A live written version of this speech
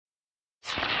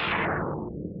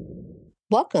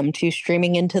Welcome to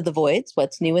Streaming Into the Voids,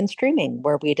 What's New in Streaming,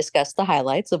 where we discuss the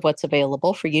highlights of what's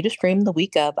available for you to stream the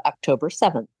week of October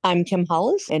 7th. I'm Kim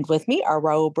Hollis, and with me are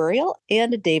Raul Burial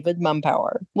and David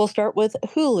Mumpower. We'll start with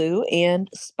Hulu and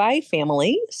Spy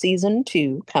Family Season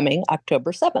 2 coming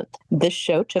October 7th. This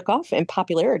show took off in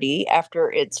popularity after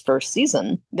its first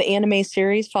season. The anime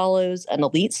series follows an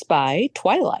elite spy,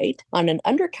 Twilight, on an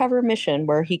undercover mission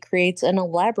where he creates an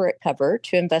elaborate cover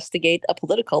to investigate a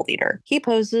political leader. He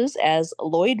poses as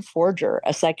Lloyd Forger,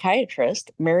 a psychiatrist,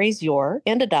 marries Yor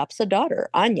and adopts a daughter,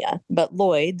 Anya. But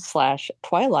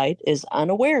Lloyd/Twilight is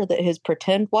unaware that his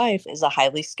pretend wife is a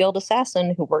highly skilled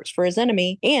assassin who works for his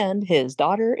enemy, and his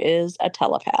daughter is a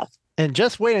telepath. And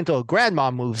just wait until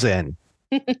Grandma moves in.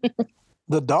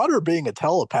 The daughter being a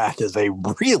telepath is a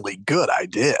really good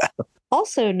idea.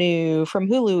 Also new from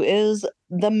Hulu is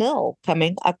The Mill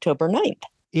coming October 9th.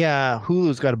 Yeah,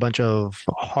 Hulu's got a bunch of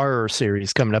horror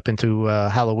series coming up into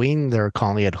Halloween. They're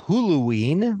calling it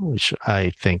Huluween, which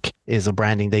I think is a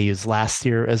branding they used last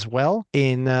year as well.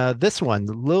 In this one,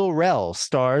 Lil Rel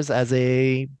stars as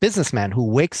a businessman who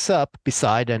wakes up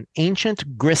beside an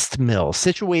ancient grist mill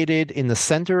situated in the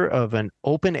center of an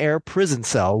open-air prison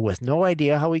cell with no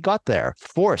idea how he got there.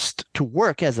 Forced to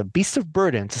work as a beast of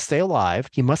burden to stay alive,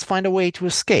 he must find a way to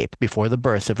escape before the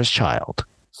birth of his child.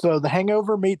 So The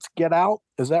Hangover meets Get Out,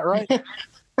 is that right?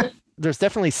 There's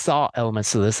definitely Saw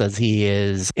elements to this, as he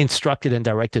is instructed and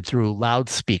directed through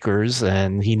loudspeakers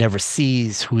and he never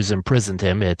sees who's imprisoned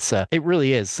him. It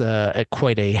really is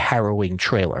quite a harrowing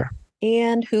trailer.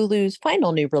 And Hulu's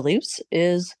final new release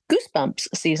is Goosebumps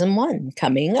Season 1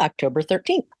 coming October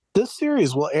 13th. This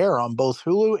series will air on both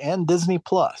Hulu and Disney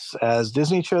Plus, as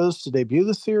Disney chose to debut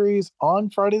the series on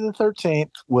Friday the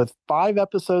 13th with 5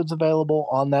 episodes available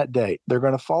on that date. They're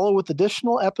going to follow with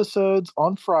additional episodes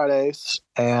on Fridays,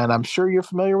 and I'm sure you're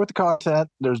familiar with the content.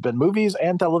 There's been movies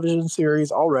and television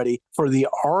series already. For the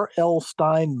R.L.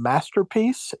 Stine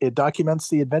masterpiece, it documents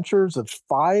the adventures of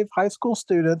 5 high school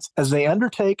students as they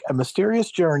undertake a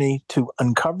mysterious journey to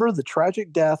uncover the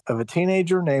tragic death of a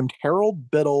teenager named Harold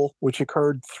Biddle, which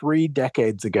occurred 3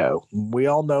 decades ago. We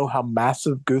all know how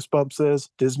massive Goosebumps is.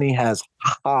 Disney has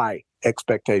high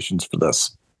expectations for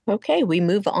this. Okay, we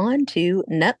move on to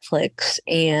Netflix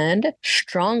and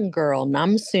Strong Girl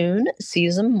Namsoon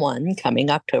Season 1 coming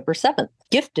October 7th.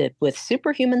 Gifted with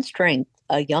superhuman strength,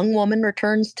 a young woman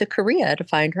returns to Korea to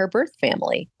find her birth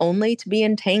family, only to be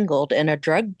entangled in a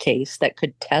drug case that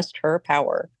could test her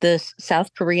power. This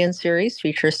South Korean series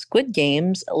features Squid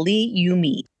Game's Lee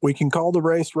Yu-mi. We can call the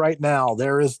race right now.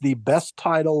 There is the best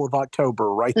title of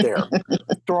October right there.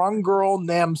 Strong Girl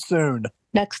Namsoon.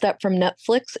 Next up from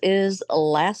Netflix is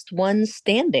Last One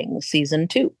Standing Season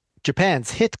 2. Japan's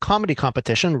hit comedy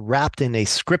competition wrapped in a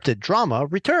scripted drama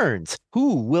returns.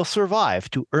 Who will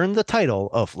survive to earn the title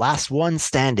of Last One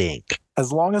Standing?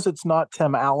 As long as it's not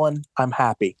Tim Allen, I'm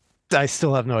happy. I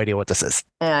still have no idea what this is.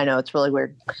 Yeah, I know, it's really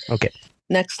weird. Okay.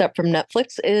 Next up from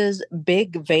Netflix is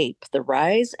Big Vape, The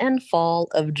Rise and Fall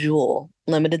of Juul,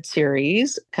 limited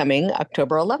series coming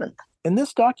October 11th. In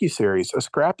this docuseries, a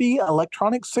scrappy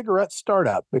electronic cigarette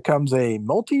startup becomes a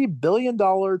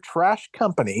multi-billion-dollar trash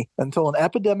company until an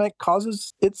epidemic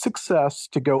causes its success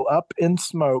to go up in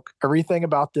smoke. Everything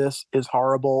about this is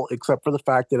horrible, except for the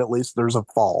fact that at least there's a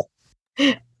fall.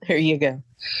 There you go.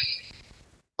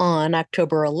 On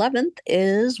October 11th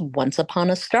is Once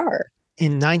Upon a Star.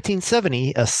 In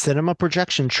 1970, a cinema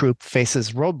projection troupe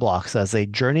faces roadblocks as they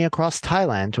journey across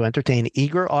Thailand to entertain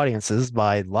eager audiences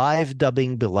by live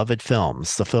dubbing beloved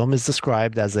films. The film is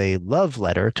described as a love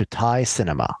letter to Thai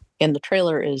cinema. And the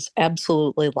trailer is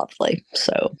absolutely lovely,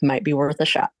 so might be worth a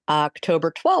shot.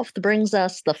 October 12th brings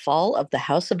us The Fall of the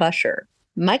House of Usher.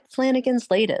 Mike Flanagan's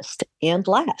latest and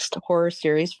last horror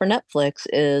series for Netflix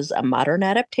is a modern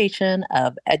adaptation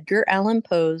of Edgar Allan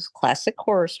Poe's classic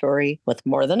horror story with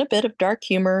more than a bit of dark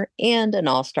humor and an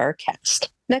all-star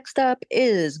cast. Next up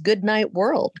is Goodnight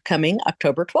World, coming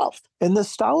October 12th. In the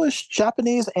stylish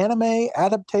Japanese anime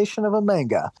adaptation of a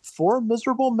manga, 4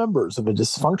 miserable members of a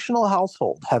dysfunctional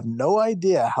household have no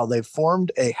idea how they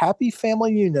formed a happy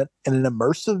family unit in an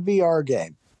immersive VR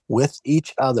game with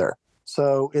each other.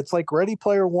 So it's like Ready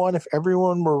Player One if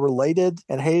everyone were related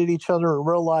and hated each other in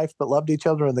real life but loved each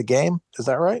other in the game. Is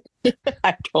that right?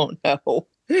 I don't know.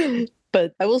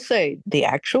 But I will say the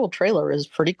actual trailer is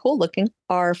pretty cool looking.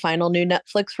 Our final new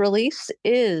Netflix release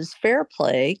is Fair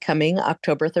Play, coming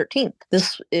October 13th.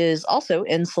 This is also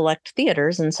in select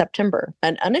theaters in September.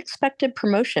 An unexpected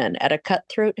promotion at a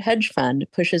cutthroat hedge fund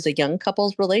pushes a young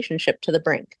couple's relationship to the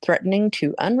brink, threatening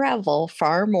to unravel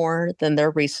far more than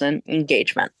their recent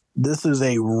engagement. This is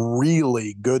a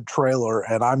really good trailer,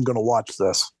 and I'm going to watch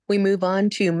this. We move on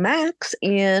to Max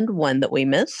and one that we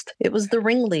missed. It was The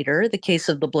Ringleader, The Case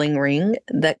of the Bling Ring,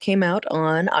 that came out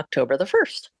on October the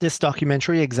 1st. This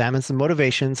documentary examines the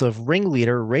motivations of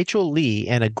ringleader Rachel Lee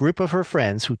and a group of her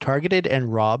friends who targeted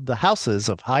and robbed the houses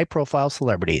of high-profile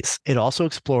celebrities. It also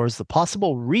explores the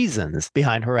possible reasons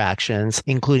behind her actions,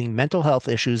 including mental health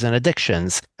issues and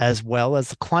addictions, as well as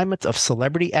the climate of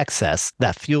celebrity excess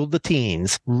that fueled the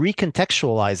teens,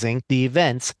 recontextualizing the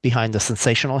events behind the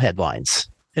sensational headlines.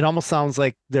 It almost sounds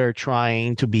like they're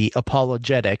trying to be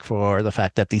apologetic for the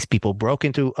fact that these people broke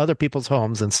into other people's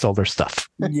homes and stole their stuff.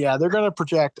 Yeah, they're going to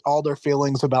project all their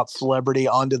feelings about celebrity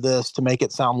onto this to make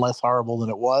it sound less horrible than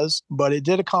it was. But it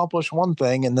did accomplish one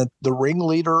thing, and that the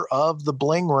ringleader of the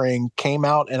Bling Ring came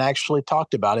out and actually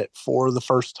talked about it for the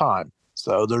first time.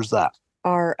 So there's that.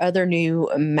 Our other new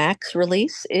Max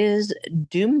release is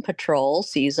Doom Patrol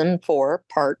Season 4,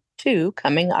 Part 2,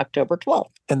 coming October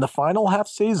 12th. In the final half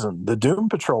season, the Doom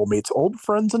Patrol meets old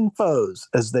friends and foes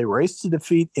as they race to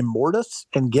defeat Immortus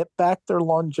and get back their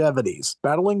longevities.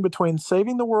 Battling between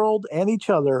saving the world and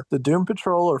each other, the Doom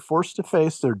Patrol are forced to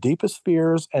face their deepest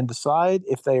fears and decide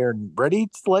if they are ready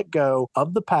to let go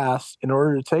of the past in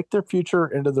order to take their future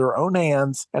into their own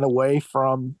hands and away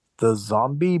from the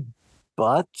zombie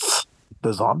butts.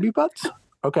 The zombie butts?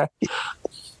 Okay.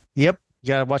 Yep. You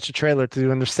gotta watch the trailer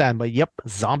to understand, but yep,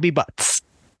 zombie butts.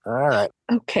 All right.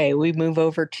 Okay, we move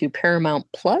over to Paramount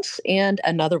Plus and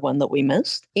another one that we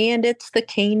missed, and it's The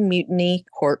Kane Mutiny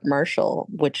Court Martial,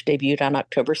 which debuted on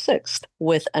October 6th.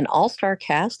 With an all-star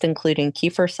cast including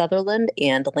Kiefer Sutherland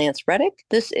and Lance Reddick,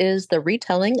 this is the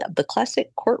retelling of the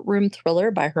classic courtroom thriller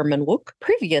by Herman Wouk,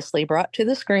 previously brought to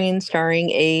the screen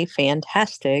starring a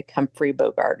fantastic Humphrey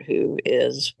Bogart, who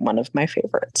is one of my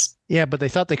favorites. Yeah, but they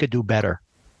thought they could do better.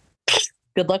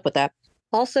 Good luck with that.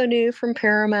 Also new from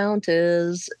Paramount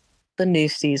is the new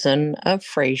season of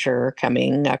Frasier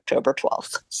coming October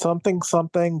 12th.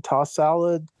 Something, tossed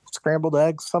salad, scrambled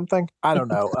eggs, something. I don't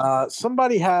know.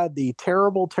 Somebody had the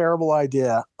terrible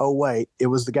idea. Oh, wait, it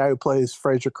was the guy who plays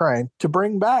Frasier Crane to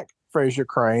bring back Frasier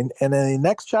Crane in the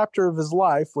next chapter of his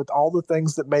life with all the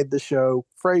things that made the show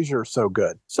Frasier so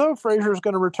good. So Frasier's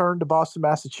going to return to Boston,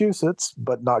 Massachusetts,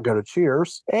 but not go to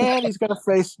Cheers. And he's going to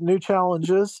face new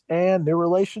challenges and new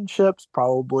relationships,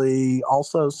 probably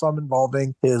also some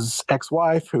involving his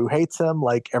ex-wife who hates him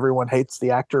like everyone hates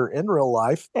the actor in real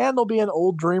life. And there'll be an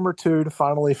old dream or two to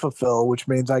finally fulfill, which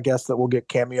means I guess that we'll get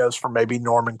cameos from maybe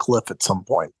Norman Cliff at some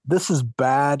point. This is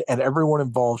bad, and everyone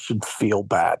involved should feel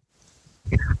bad.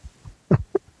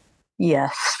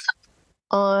 Yes.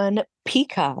 On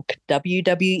Peacock,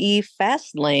 WWE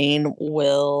Fastlane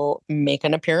will make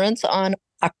an appearance on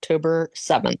October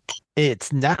 7th. It's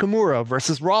Nakamura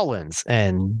versus Rollins,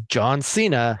 and John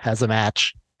Cena has a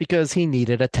match because he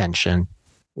needed attention.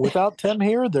 Without Tim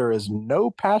here, there is no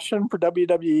passion for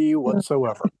WWE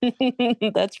whatsoever.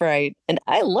 That's right. And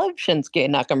I love Shinsuke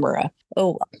Nakamura.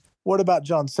 Oh, well. What about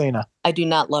John Cena? I do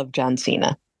not love John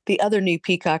Cena. The other new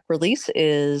Peacock release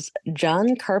is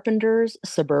John Carpenter's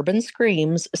Suburban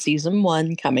Screams Season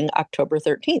 1 coming October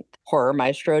 13th. Horror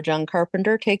maestro John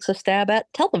Carpenter takes a stab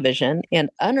at television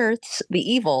and unearths the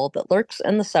evil that lurks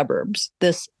in the suburbs.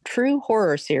 This true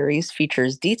horror series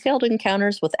features detailed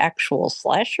encounters with actual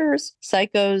slashers,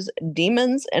 psychos,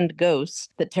 demons, and ghosts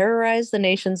that terrorize the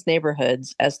nation's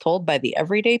neighborhoods as told by the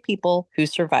everyday people who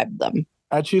survived them.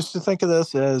 I choose to think of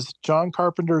this as John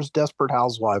Carpenter's Desperate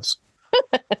Housewives.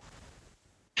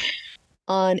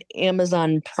 On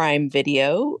Amazon Prime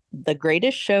Video, The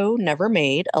Greatest Show Never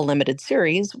Made, a limited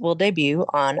series, will debut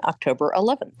on October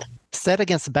 11th. Set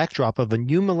against the backdrop of a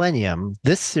new millennium,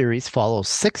 this series follows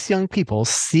 6 young people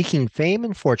seeking fame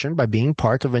and fortune by being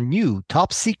part of a new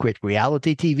top-secret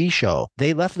reality TV show.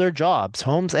 They left their jobs,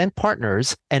 homes, and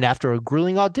partners, and after a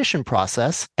grueling audition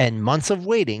process and months of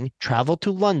waiting, traveled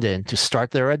to London to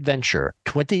start their adventure.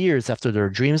 20 years after their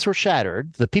dreams were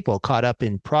shattered, the people caught up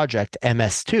in Project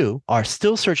MS2 are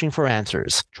still searching for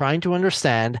answers, trying to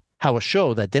understand how a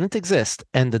show that didn't exist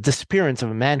and the disappearance of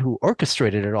a man who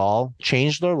orchestrated it all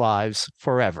changed their lives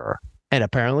forever. And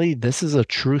apparently this is a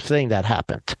true thing that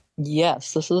happened.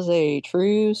 Yes, this is a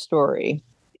true story.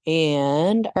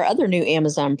 And our other new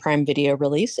Amazon Prime Video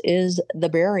release is The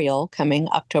Burial coming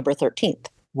October 13th.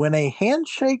 When a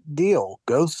handshake deal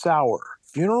goes sour,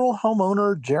 funeral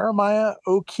homeowner Jeremiah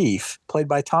O'Keefe, played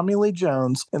by Tommy Lee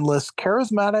Jones, enlists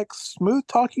charismatic,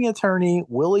 smooth-talking attorney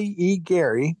Willie E.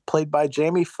 Gary, played by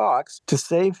Jamie Foxx, to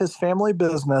save his family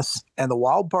business. And the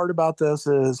wild part about this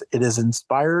is it is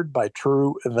inspired by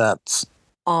true events.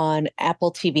 On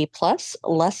Apple TV Plus,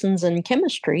 Lessons in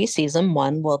Chemistry Season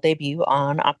 1 will debut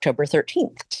on October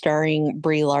 13th. Starring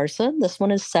Brie Larson, this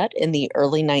one is set in the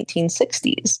early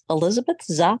 1960s. Elizabeth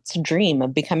Zott's dream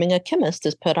of becoming a chemist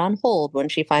is put on hold when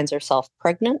she finds herself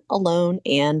pregnant, alone,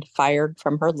 and fired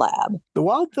from her lab. The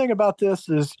wild thing about this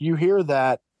is you hear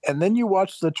that, and then you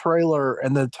watch the trailer,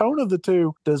 and the tone of the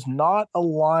two does not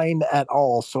align at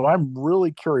all. So I'm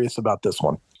really curious about this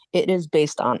one. It is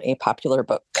based on a popular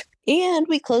book. And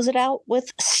we close it out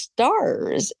with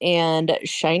Stars and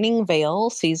Shining Vale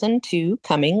Season 2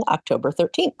 coming October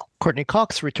 13th. Courtney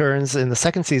Cox returns in the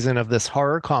second season of this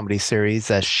horror comedy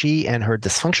series as she and her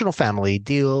dysfunctional family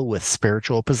deal with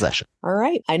spiritual possession. All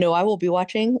right. I know I will be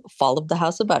watching Fall of the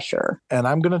House of Usher. And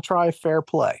I'm going to try Fair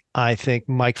Play. I think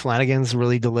Mike Flanagan's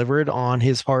really delivered on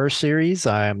his horror series.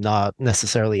 I am not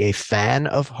necessarily a fan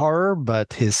of horror,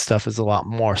 but his stuff is a lot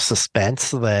more suspense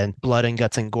than blood and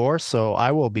guts and gore. So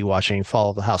I will be watching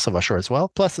Fall of the House of Usher as well.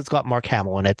 Plus, it's got Mark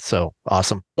Hamill in it. So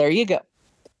awesome. There you go.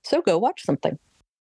 So go watch something.